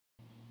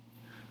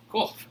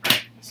Cool. All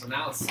right. So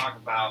now let's talk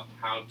about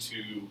how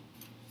to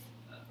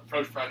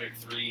approach Project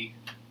 3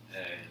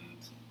 and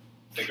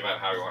think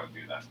about how we want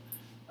to do that.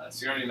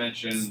 So you already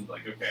mentioned,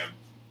 like, okay, I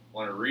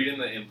want to read in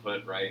the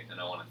input, right, and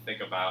I want to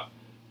think about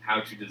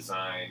how to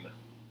design.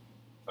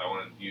 So I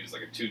want to use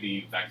like a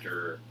 2D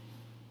vector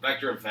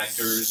of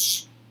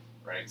vectors,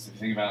 right? So if you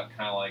think about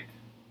kind of like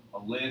a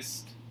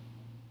list,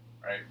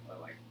 right,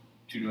 like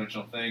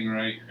two-dimensional thing,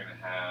 right? You're going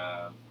to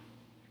have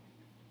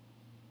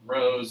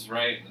rows,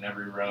 right? And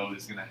every row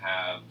is going to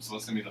have, so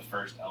what's going to be the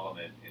first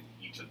element in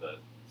each of the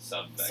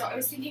sub-vectors? So I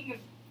was thinking of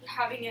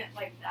having it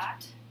like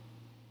that.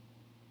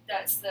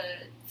 That's the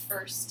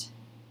first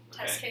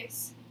test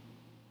case.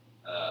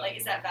 Like,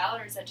 is that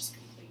valid or is that just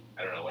complete?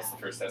 I don't know. What's the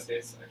first test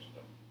case? I actually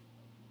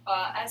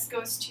don't. S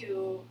goes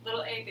to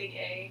little a, big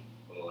A.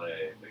 Little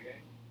a, big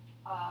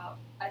A.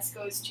 S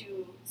goes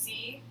to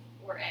Z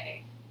or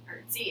A,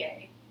 or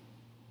ZA.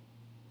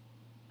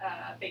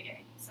 Big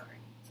A, sorry.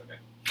 It's okay.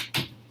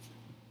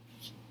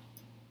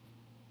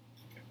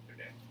 Okay, they're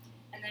dead.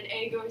 And then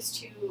A goes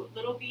to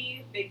little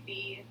b, big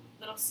B,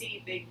 little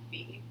c, big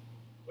B.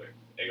 Wait,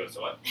 A goes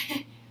to what?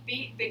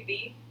 B, big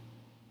B.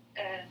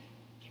 I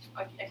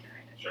can write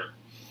it. Sure.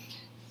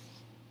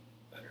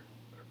 Better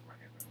for my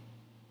handwriting.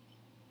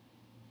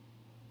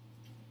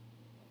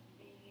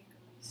 B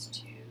goes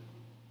to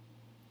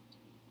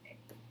A.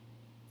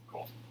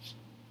 Cool.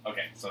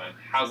 Okay, so then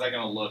how's that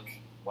going to look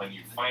when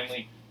you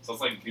finally, so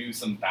let's like do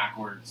some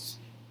backwards,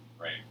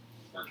 right,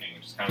 working,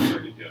 which is kind of what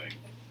we're already doing.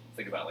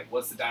 Think about like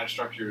what's the data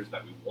structures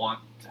that we want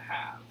to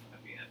have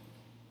at the end.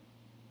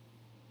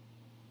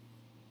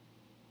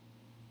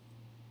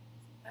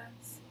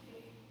 That's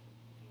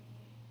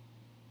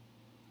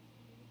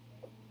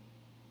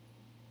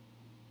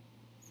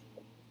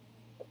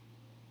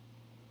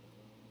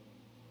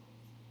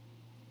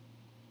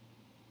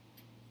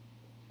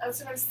That's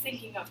what I was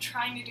thinking of,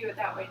 trying to do it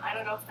that way. I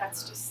don't know if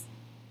that's just...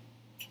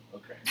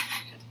 Okay.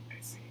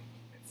 I see.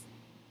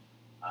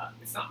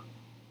 It's not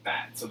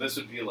bad. So this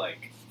would be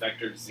like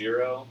vector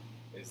 0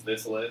 is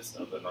this list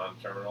of the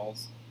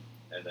non-terminals,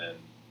 and then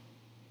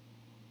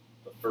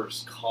the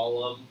first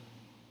column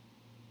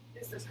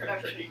is the kind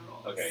of tricky. production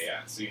rules. Okay,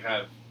 yeah. So you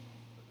have,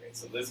 okay,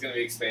 so this is going to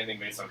be expanding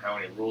based on how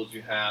many rules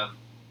you have,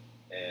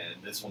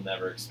 and this will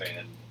never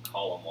expand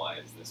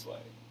column-wise this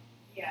way.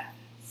 Yes.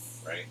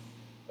 Right?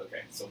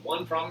 Okay, so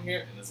one problem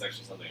here, and this is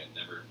actually something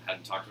I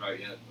hadn't talked about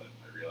yet, but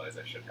I realize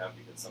I should have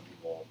because some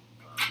people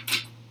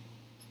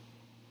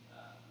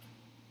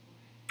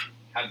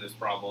had this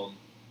problem.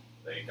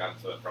 They got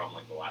into that problem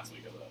like the last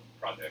week of the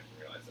project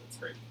and realized that it's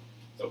crazy.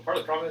 So part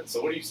of the problem is,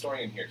 so what are you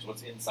storing in here? So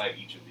what's inside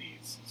each of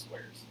these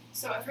squares?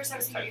 So at first I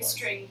was thinking a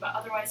string, but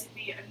otherwise it'd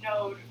be a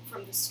node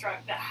from the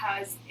struct that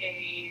has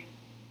a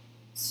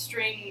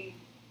string,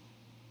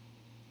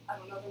 I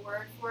don't know the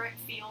word for it,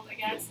 field, I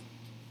guess,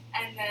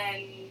 and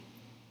then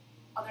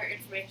other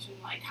information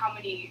like how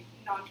many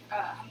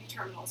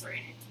terminals are in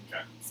it.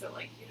 Okay. So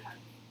like you have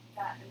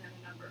that and then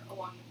a number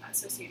along with that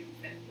associated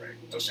with it. Right.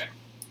 Okay.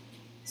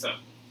 So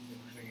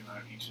we're thinking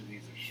about each of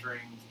these are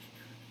strings.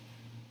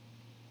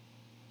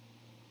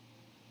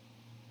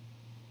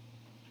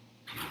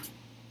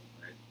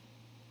 Right.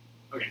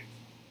 Okay.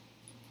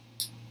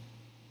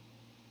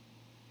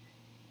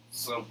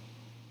 So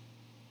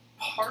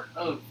part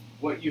of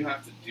what you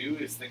have to do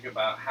is think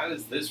about how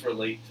does this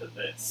relate to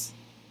this?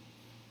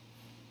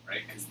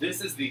 Right? Because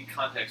this is the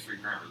context-free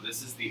grammar.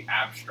 This is the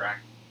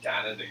abstract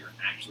data that you're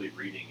actually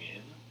reading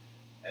in.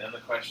 And then the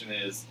question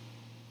is,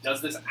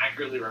 does this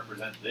accurately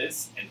represent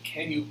this? And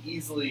can you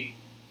easily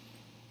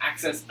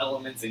access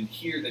elements in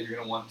here that you're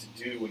going to want to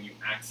do when you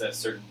access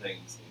certain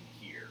things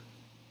in here?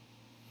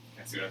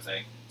 Can you see what I'm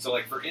saying? So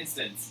like, for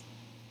instance,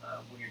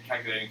 when you're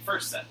calculating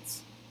first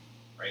sets,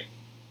 right?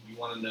 You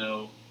want to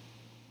know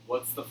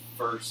what's the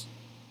first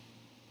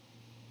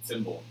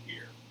symbol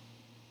here.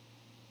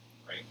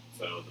 Right?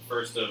 So the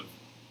first of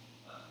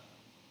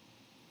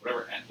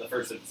whatever the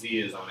first of Z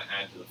is, I'm going to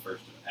add to the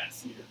first of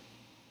S here,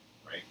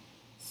 right?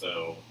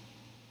 So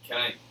can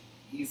I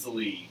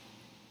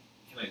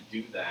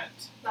do that?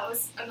 That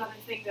was another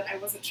thing that I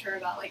wasn't sure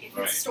about. Like if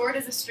Right. it's stored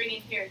as a string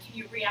in here, can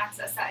you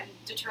re-access that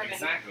and determine?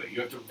 Exactly.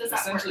 You have to Does that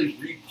essentially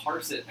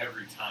re-parse it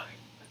every time.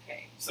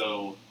 Okay.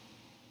 So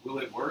will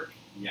it work?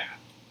 Yeah.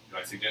 Do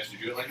I suggest you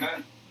do it like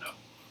that? No.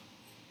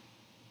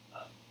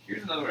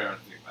 Here's another way I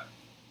want to think about it.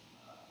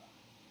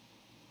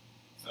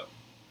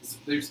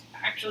 There's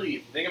actually,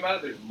 if you think about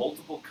it, there's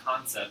multiple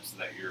concepts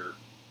that you're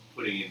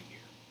putting in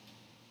here.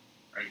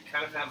 Right? You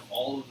kind of have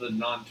all of the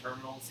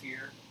non-terminals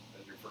here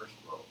as your first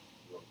row.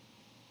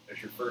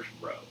 As your first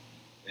row.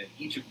 And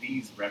each of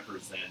these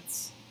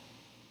represents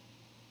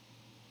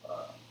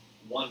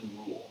one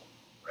rule.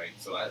 Right?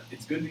 So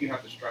it's good that you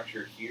have the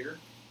structure here.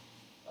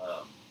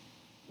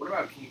 What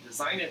about, can you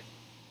design it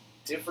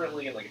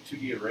differently in like a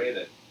 2D array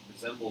that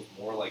resembles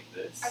more like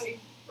this? I mean,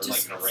 or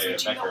just like an array of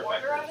switching vector the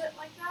order vectors? of it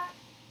like that?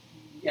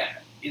 Yeah,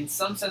 in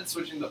some sense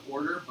switching the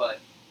order, but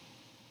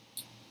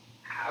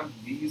have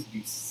these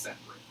be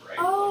separate, right?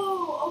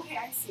 Oh, okay,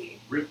 I see.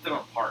 Rip them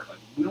apart. Like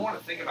we don't want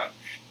to think about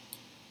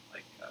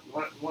we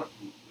don't want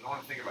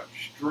to think about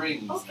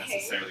strings Okay,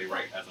 necessarily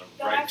right as a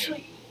that right-hand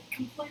actually rule.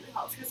 completely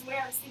helps, because the way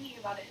I was thinking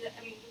about it,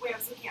 I mean, the way I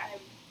was looking at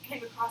it, I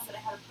came across that I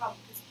had a problem,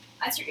 because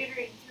as you're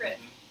iterating through it,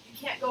 you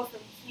can't go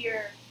from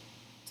here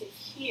to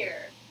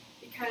here,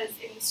 because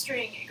in the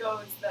string it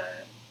goes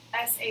the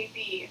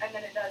SAB, and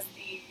then it does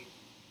the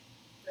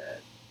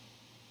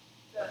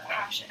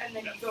hash, and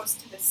then it goes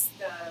to this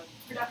the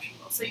production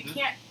rule. So you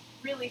can't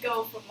really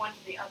go from one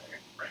to the other.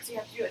 Right. So you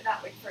have to do it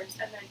that way first,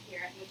 and then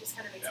here, and it just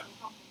kind of makes it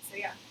complicated. So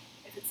yeah,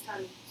 if it's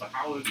done. So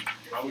how would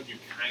you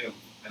kind of,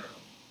 I don't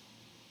know.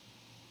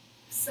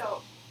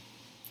 So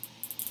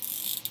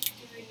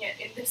doing it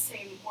in the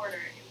same order,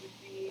 it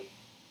would be.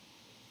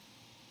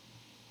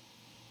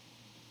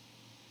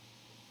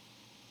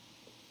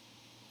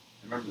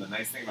 Remember, the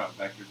nice thing about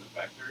vectors and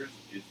vectors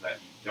is that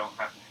you don't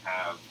have to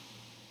have,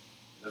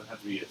 it doesn't have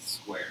to be a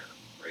square,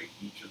 right?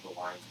 Each of the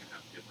lines can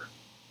have different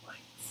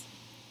lengths.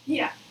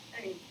 Yeah,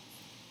 I mean,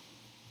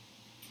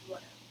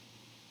 whatever.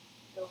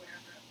 Go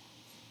wherever it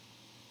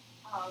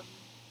wants.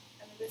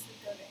 And then this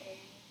would go to A,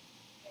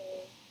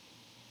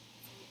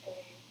 C, A,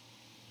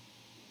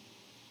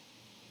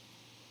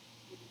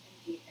 E,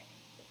 and D, A.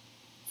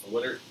 So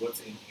what's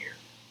in here?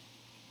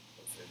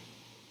 What's in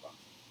the box?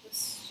 The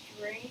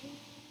string.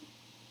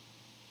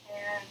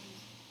 And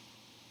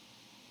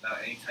now,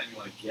 anytime you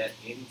want to get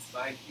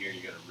inside here,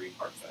 you're going to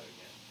reparse that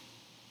again.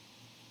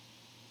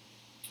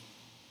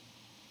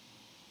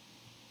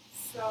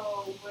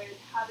 so would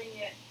having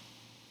it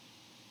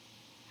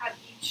have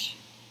each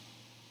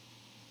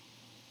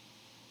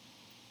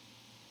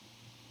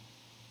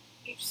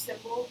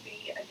symbol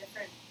be a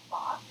different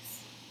box?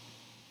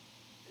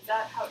 Is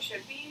that how it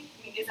should be?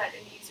 I mean, is that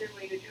an easier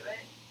way to do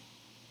it?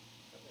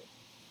 Okay.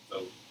 So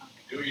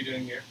do what you're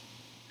doing here.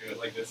 Do it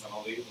like this on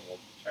all these, and we'll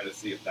try to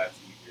see if that's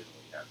easier than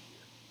what you have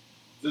here.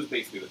 This is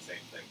basically the same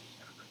thing, just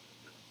kind of bring it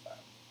a different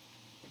style.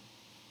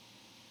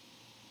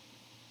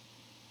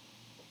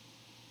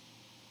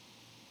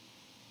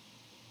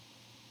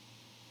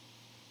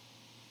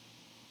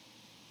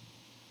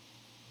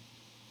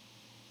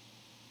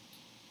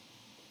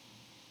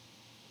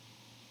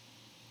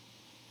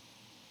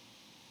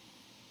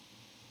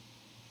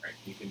 Right,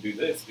 you can do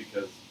this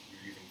because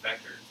you're using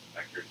vectors, and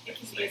vectors It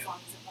can expand. be as long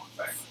as it wants.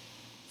 Exactly.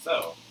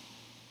 So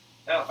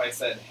now if I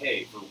said,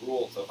 hey, for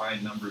rules, so if I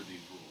numbered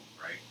these rules,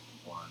 right?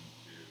 1,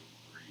 2,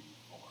 3,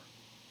 4.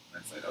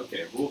 And I said,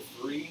 okay, rule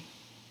 3,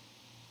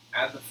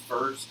 add the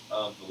first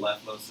of the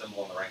leftmost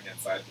symbol on the right-hand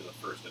side to the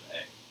first of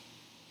A.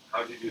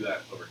 How'd you do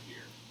that over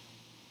here?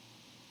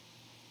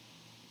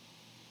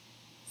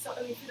 So,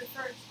 I mean, for the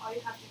first, all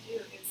you have to do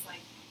is,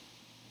 like,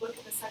 look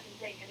at the second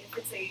thing, and if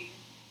it's a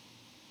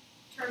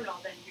terminal,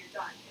 then you're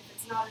done. If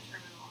it's not a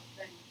terminal,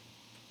 then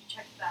you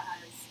check if that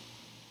has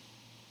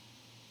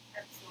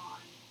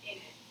epsilon in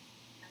it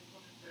as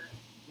one of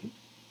the.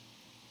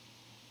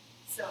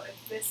 So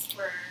if this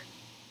were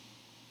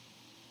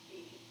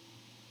B,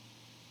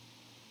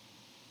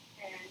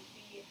 and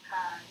B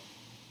had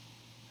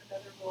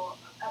another rule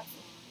of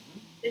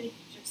epsilon, then you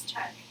can just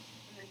check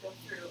and then go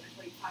through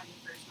until you find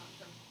the first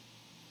non-terminal.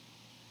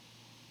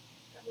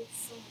 That makes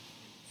so much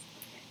sense.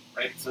 Okay.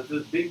 Right, so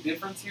the big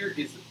difference here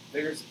is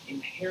there's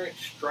inherent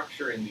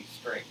structure in these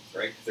strings,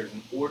 right? Because there's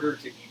an order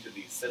to each of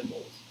these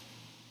symbols.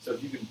 So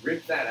if you can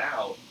rip that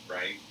out,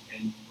 right,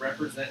 and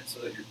represent so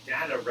that your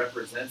data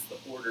represents the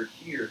order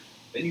here,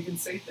 then you can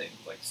say things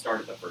like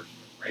start at the first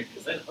root, right?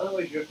 Because then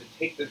otherwise you have to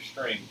take the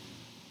string,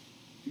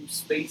 do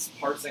space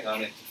parsing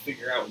on it to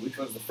figure out which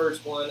one's the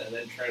first one, and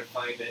then try to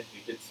find it.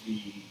 It gets to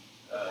be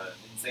an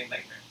insane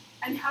nightmare.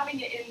 And having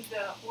it in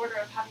the order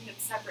of having them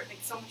separate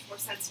makes so much more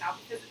sense now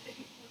because it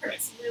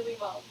works really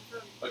well.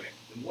 Okay,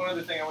 and one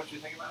other thing I want you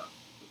to think about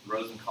with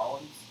rows and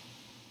columns,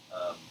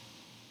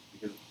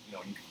 because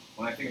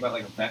when I think about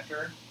like a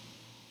vector,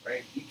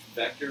 right? Each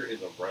vector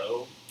is a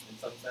row in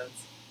some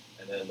sense,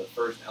 and then the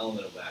first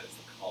element of that is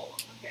the column.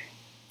 Okay,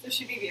 so it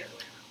should be the other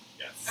way around.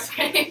 Yes.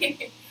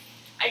 Okay.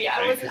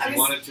 I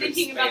was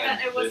thinking about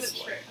that. It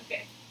wasn't true.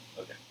 Okay.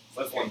 Okay,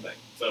 so that's one thing.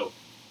 So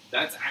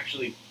that's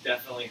actually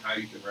definitely how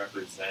you can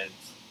represent.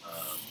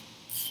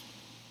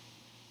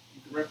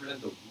 You can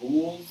represent the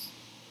rules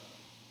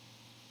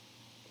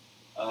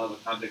of a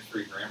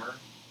context-free grammar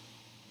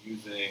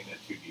using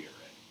a 2D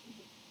array.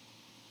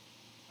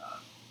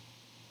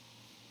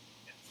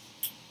 Yes.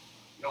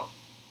 You don't.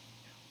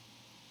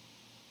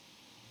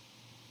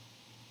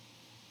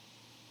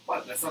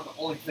 But that's not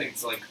the only thing.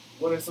 So, like,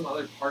 what are some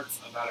other parts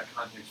about a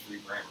context-free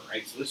grammar,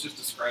 right? So this just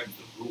describes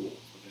the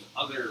rules, but there's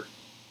other.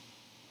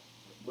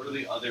 What are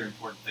the other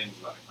important things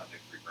about a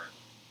context-free grammar?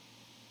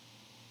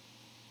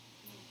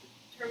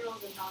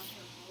 Terminals and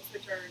non-terminals,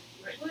 which are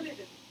included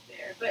in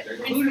there, but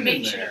They're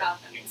information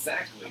about them.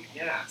 Exactly. Okay.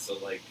 Yeah. So,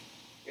 like,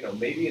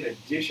 maybe in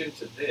addition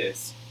to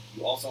this,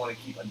 you also want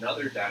to keep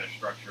another data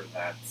structure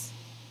that's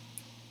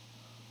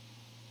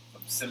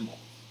some symbols.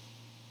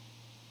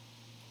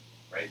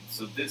 Right?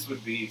 So this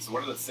would be, so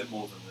what are the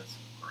symbols in this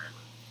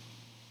grammar?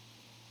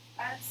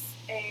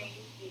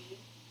 S-A-B,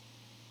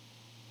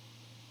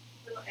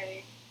 little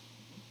a,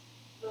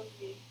 little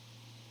b,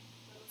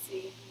 little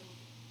c,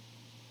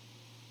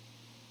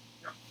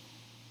 Yeah.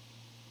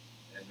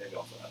 maybe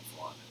also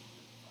epsilon in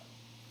the file.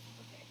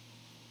 Okay.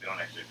 They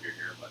don't actually appear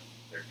here, but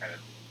they're kind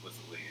of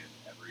implicitly in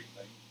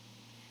everything,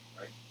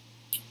 right?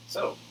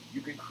 So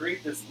you can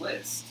create this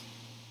list,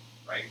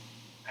 right?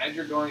 As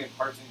you're going and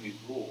parsing these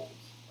rules,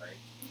 right?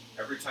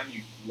 Every time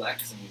you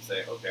flex and you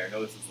say, okay, I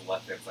know this is the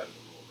left-hand side of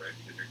the rule, right?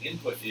 Because your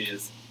input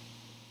is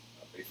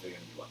basically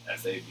going to be what?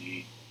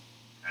 SAB,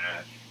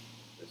 hash,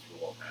 this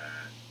rule,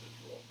 hash, this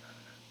rule,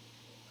 hash, this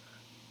rule, hash,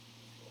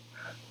 this rule,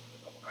 hash, and then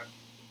a double hash.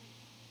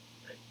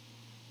 Right?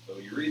 So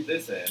you read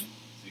this in, so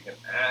you can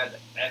add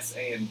S,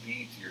 A, and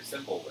B to your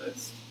symbol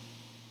list,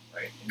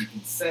 right? And you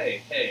can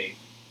say, hey,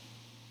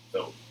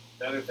 so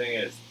the other thing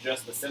is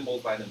just the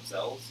symbols by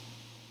themselves.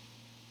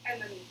 And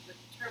then the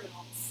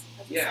terminals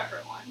as a Yeah.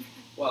 separate one.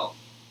 Well,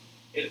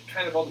 it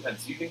kind of all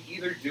depends. You can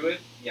either do it,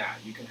 yeah,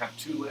 you can have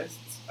two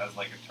lists as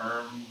like a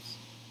terms,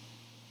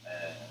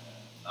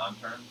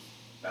 non-terms,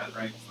 is that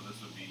right? So this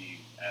would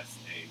be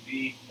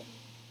SAB,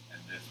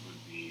 and this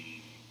would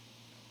be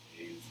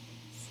A, Z,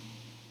 C.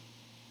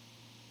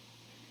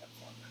 Maybe that's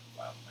one that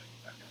file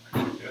that can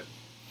actually do it.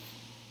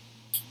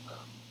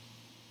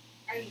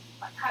 And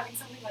like, having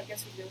something like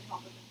this would really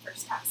help with the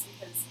first task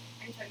because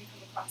anytime you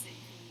come across it, you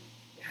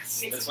can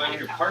Yes, make that's some why when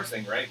kind you're of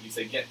parsing, right, you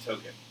say get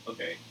token.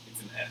 Okay,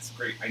 it's an S.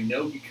 Great. I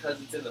know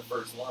because it's in the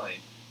first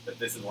line that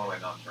this is one of my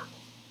non-terminals.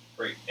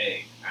 Great.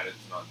 A, added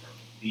to non-terminal.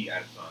 B,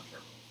 added to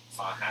non-terminal.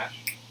 Saw a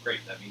hash.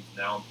 Great. That means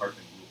now I'm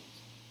parsing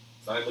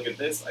rules. So I look at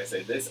this. I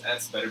say this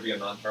S better be a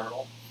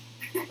non-terminal,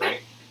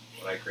 right?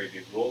 When I create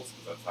these rules,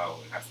 because that's how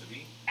it has to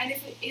be. And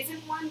if it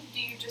isn't one, do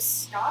you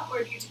just stop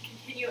or do you just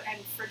continue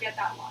and forget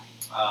that line?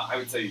 I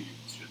would say you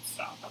should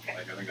stop. Okay.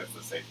 Like I think that's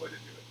the safe way to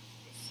do it.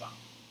 Just stop.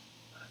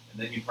 And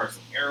then you parse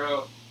an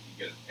arrow.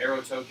 You get an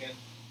arrow token,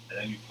 and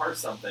then you parse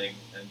something,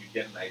 and you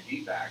get an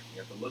ID back.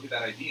 You have to look at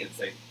that ID and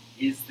say,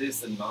 is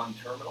this a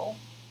non-terminal?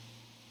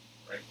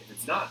 Right? If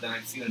it's not, then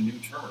I've seen a new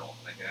terminal,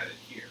 and I can add it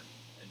here.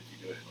 And if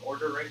you do it in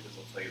order, right, this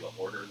will tell you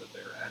the order that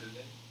they're added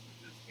in,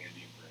 which is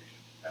handy information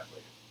to have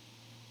later.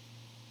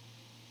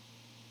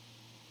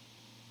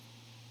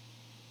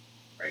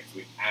 Right, so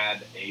we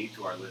add A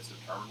to our list of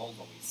terminals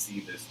when we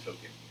see this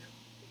token here.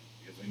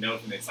 Because we know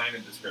from the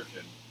assignment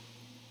description,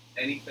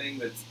 anything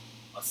that's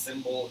a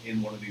symbol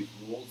in one of these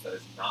rules that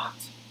is not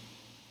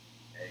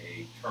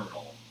a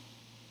terminal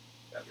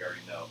that we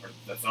already know, or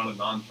that's not a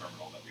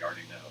non-terminal that we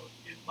already know,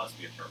 it must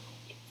be a terminal.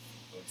 So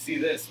when we see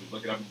this, we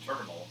look it up in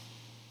terminals,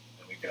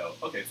 and we go,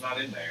 okay, it's not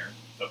in there,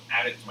 so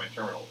add it to my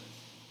terminal list.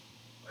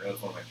 I know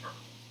it's one of my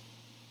terminals.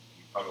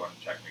 You probably want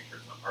to check, make sure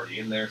it's not already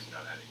in there, so you're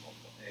not adding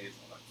multiple A's,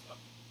 all that stuff.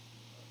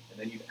 And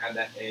then you add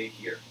that A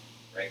here,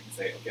 right? And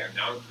say, okay,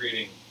 now I'm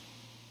creating,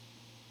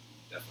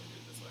 definitely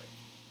do it this way.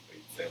 But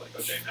you say like,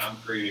 okay, now I'm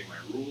creating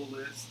my rule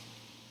list.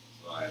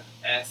 So I have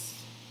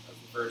S as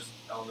the first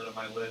element of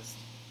my list.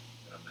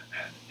 Then I'm going to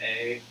add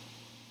A,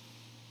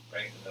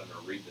 right? And then I'm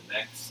going to read the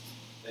next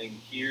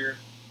thing here.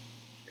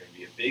 It's going to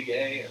be a big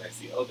A, and I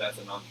see, oh, that's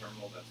a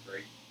non-terminal, that's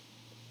great.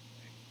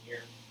 Right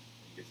here.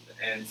 And you get to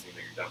the end, so you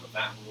know you're done with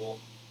that rule.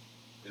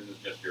 This is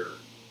just your,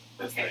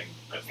 this thing,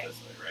 just this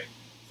way, right?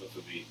 So this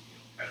would be,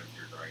 kind of if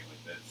you're drawing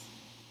like this,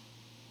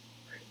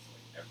 right? So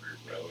like every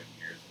row in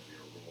here is going to be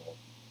a rule.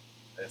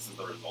 This is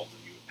the result of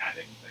you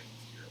adding things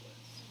to your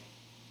list.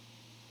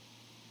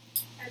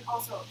 And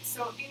also,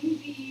 so in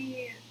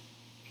the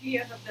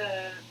PDF of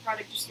the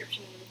product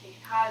description and everything,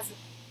 it has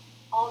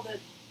all the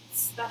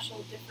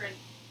special different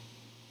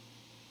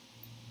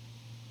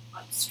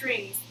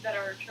strings that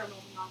are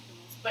terminals and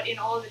non-terminals. But in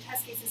all of the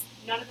test cases,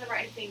 none of them are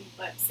anything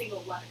but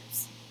single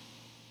letters.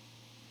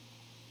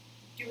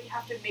 Do we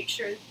have to make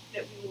sure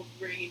that we will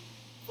read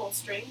full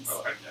strings?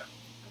 Oh, heck yeah.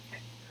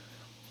 Okay.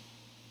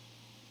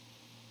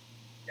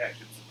 Yeah, it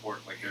should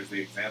support, like there's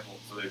the example,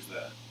 so there's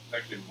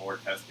actually more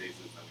test cases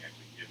than we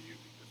actually give you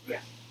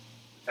because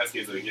the test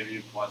cases that we give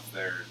you plus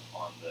there's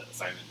on the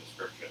assignment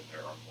description,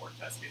 there are more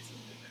test cases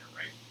in there,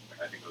 right?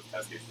 Like I think those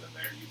test cases in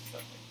there use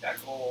stuff like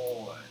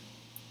decal and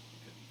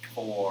it could be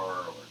for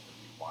or it could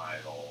be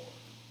while,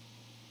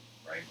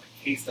 right? Like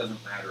case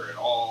doesn't matter at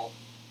all.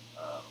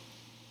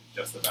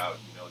 Just about,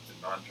 it's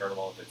a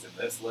non-terminal if it's in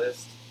this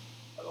list,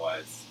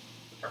 otherwise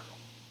it's a terminal.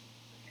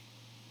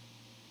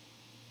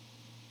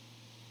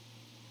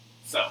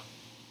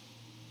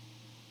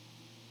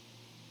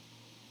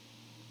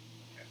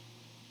 Okay.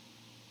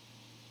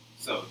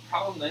 So the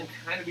problem then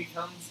kind of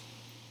becomes,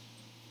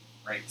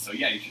 right, so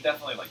yeah, you should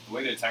definitely, like, the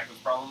way to attack this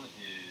problem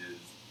is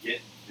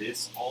get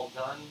this all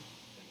done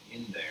and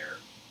in there.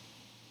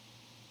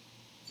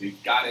 So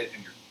you've got it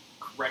and you're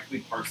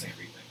correctly parsing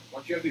everything.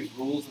 Once you have these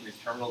rules and these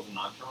terminals and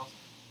non-terminals,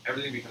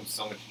 everything becomes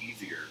so much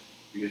easier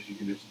because you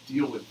can just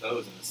deal with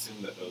those and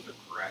assume that those are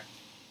correct,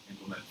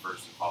 implement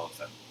first and follow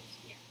set rules.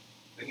 Yeah.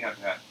 Then you have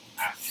to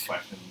ask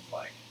questions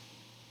like,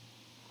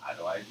 how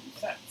do I do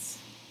sets?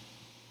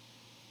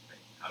 Right?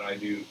 How do I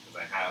do, because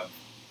I have,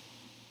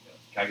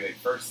 to calculate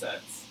first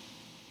sets,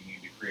 you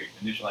need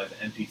to initialize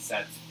empty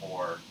sets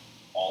for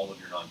all of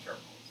your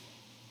non-terminals.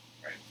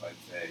 Right? So I'd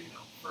say,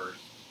 first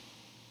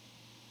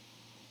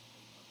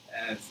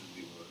S is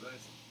equal to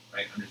this.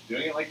 Right? I'm just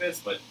doing it like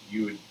this, but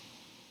you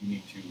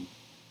need to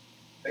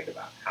think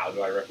about, how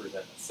do I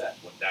represent a set?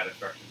 What data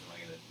structures am I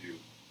going to do?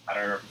 How do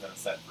I represent a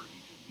set for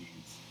each of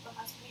these? Well,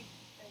 that's pretty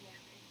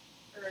dynamic.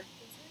 Or is it?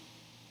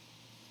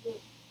 Well,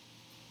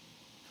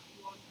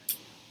 you won't know.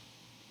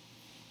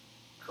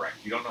 Correct.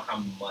 You don't know how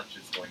much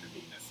is going to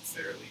be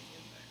necessarily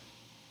in there.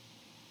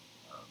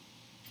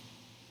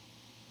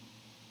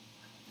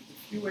 There's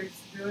a few ways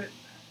to do it.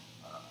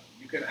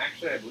 You can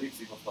actually, I believe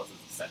C++ is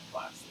a set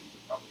class that you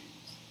could probably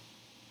use.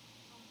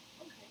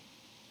 Oh, okay.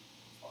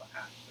 It's called a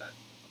hash set.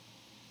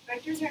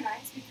 Vectors are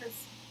nice because,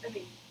 I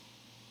think,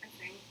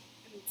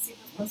 C++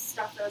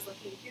 stuff that I was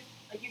looking into,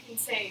 like you can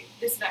say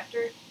this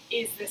vector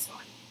is this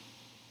one.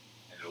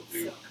 And it'll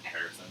do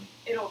comparison.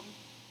 It'll,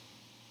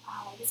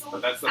 this But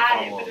won't that's the add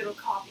it, problem. but it'll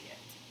copy it.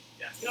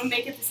 Yes. It'll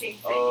make it the same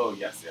thing. Oh,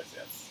 yes.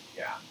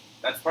 Yeah.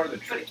 That's part of the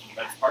trick. But it can't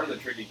That's add part of the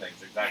tricky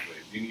things, exactly.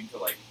 Is you need to,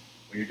 like,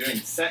 when you're doing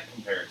set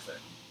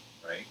comparison,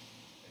 right?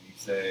 And you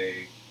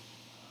say,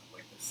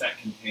 like, the set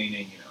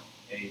containing,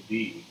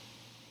 AB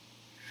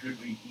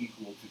should be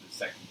equal to the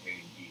set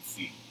containing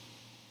BC,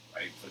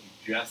 right? So if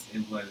you just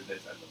implemented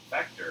this as a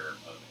vector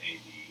of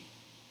AB,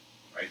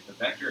 right? The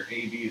vector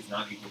AB is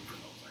not equal to,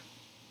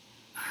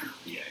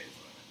 BA is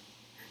what I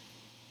meant.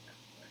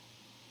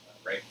 Yeah,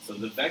 right? So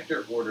the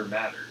vector order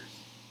matters,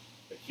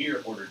 but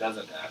here order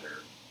doesn't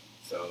matter.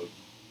 So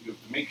you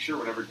have to make sure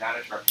whatever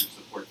data structure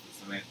supports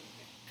the semantic.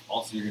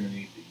 Also, you're going to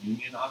need the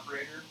union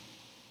operator.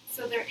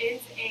 So there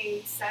is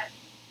a set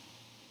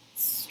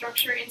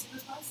structure in C++,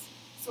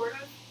 sort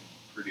of? I'm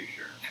pretty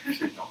sure. I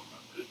actually don't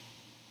remember.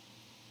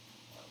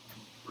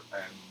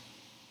 I'm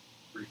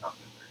pretty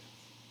confident there is.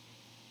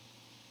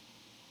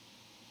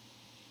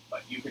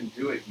 But you can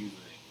do it using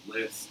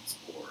lists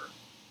or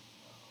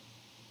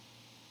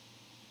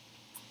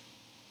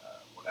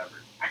whatever.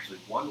 Actually,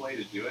 one way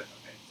to do it,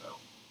 okay,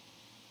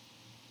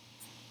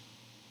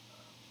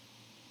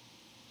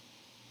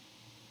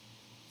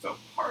 so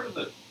part of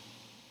the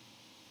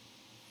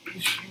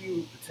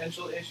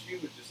potential issue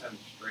with just having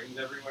strings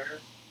everywhere,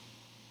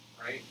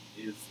 right,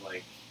 is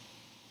like,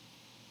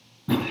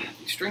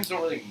 these strings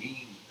don't really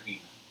mean,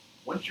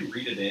 once you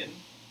read it in,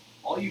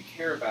 all you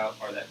care about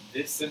are that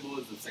this symbol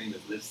is the same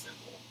as this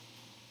symbol.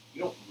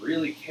 You don't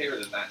really care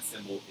that that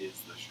symbol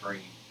is the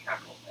string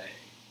capital A.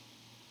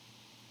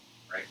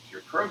 Right?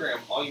 Your program,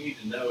 all you need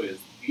to know is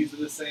these are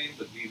the same,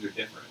 but these are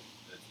different.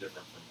 And it's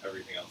different from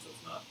everything else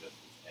that's not just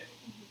this A.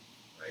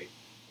 Mm-hmm. Right?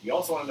 You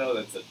also want to know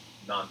that it's a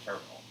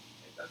non-terminal.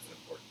 Right? That's an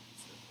important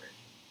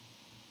consideration.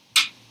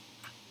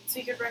 So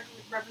you could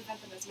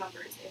represent them as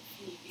numbers if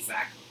need be.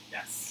 Exactly,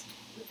 yes.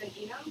 With an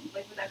enum,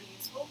 like would that be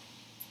useful?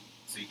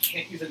 So you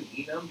can't use an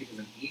enum because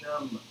an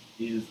enum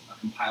is a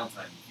compile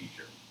time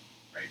feature.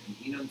 Right? An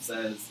enum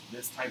says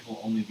this type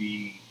will only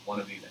be one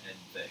of these n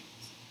things.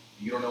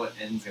 You don't know what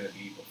n is going to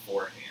be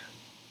beforehand,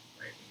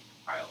 right? When you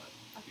compile it,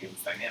 because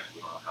it's dynamic.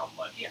 We don't know how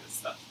much this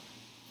stuff's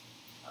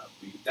in it.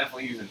 We could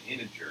definitely use an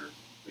integer,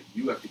 but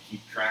you have to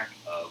keep track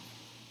of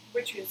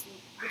which one is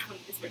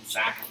which.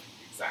 Exactly.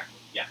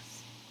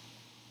 Yes.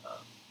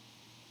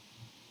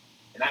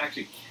 And that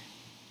actually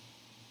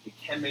it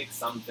can make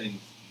some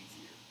things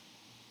easier,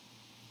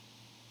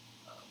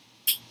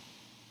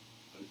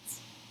 but it's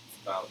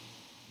about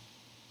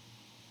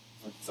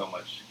so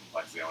much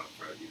complexity I want to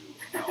throw you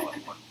all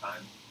at one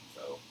time.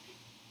 So.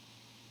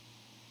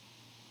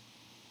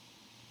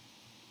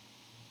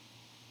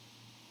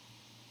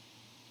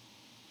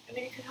 And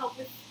then you could help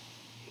with,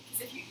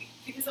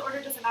 because the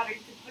order doesn't matter, you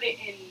could put it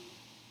in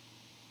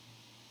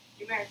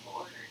numerical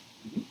order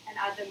and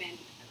add them in.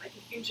 Like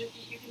you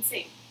can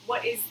say,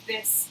 what is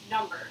this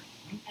number?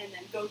 And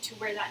then go to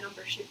where that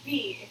number should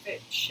be if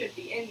it should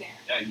be in there.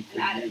 Yeah, you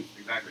could use,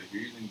 exactly. If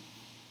you're using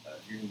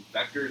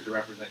vectors to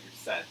represent your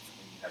sets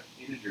and you have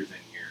integers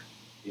in here,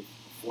 if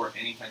before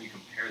anytime you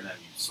compare them,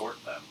 you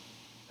sort them,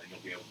 then you'll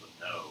be able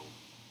to know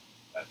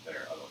that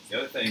they're other ones. The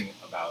other thing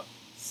about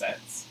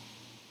sets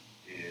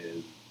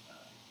is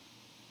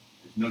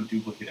there's no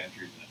duplicate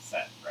entries in a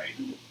set, right?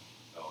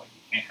 So like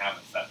you can't have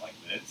a set like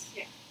this.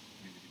 Yeah.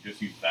 If you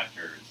just use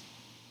vectors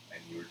and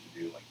you were to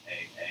do like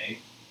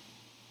AA,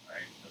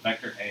 right? The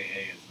vector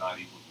AA is not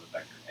equal to the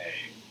vector A,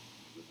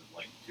 because this is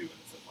length 2 and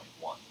this is length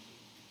 1.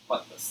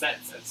 But the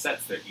sets, as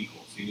sets, they're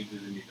equal. So you need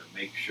to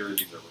make sure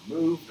these are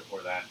removed or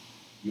that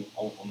you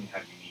only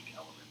have unique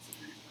elements if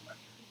you're using a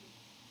vector.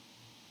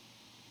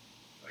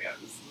 So yeah,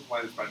 this is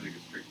why this project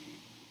is tricky.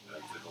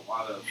 Because there's a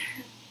lot of,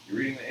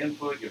 you're reading the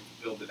input, you have to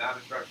build the data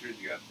structures,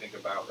 you have to think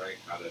about, right,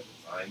 how to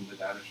design the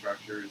data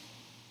structures.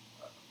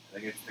 And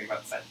then you have to think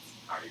about sets.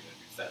 How are you going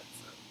to do sets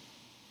and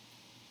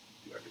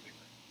do everything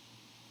right?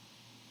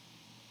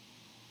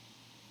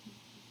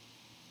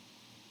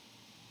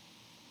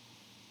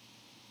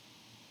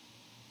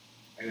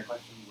 Any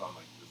questions on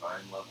like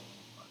design level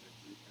project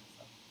group and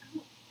stuff? I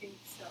don't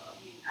think so.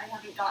 I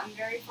haven't gotten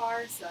very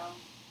far, so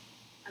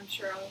I'm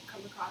sure I'll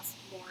come across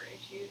more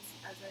issues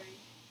as I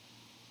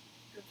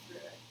go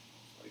through it.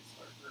 So I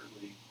start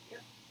early.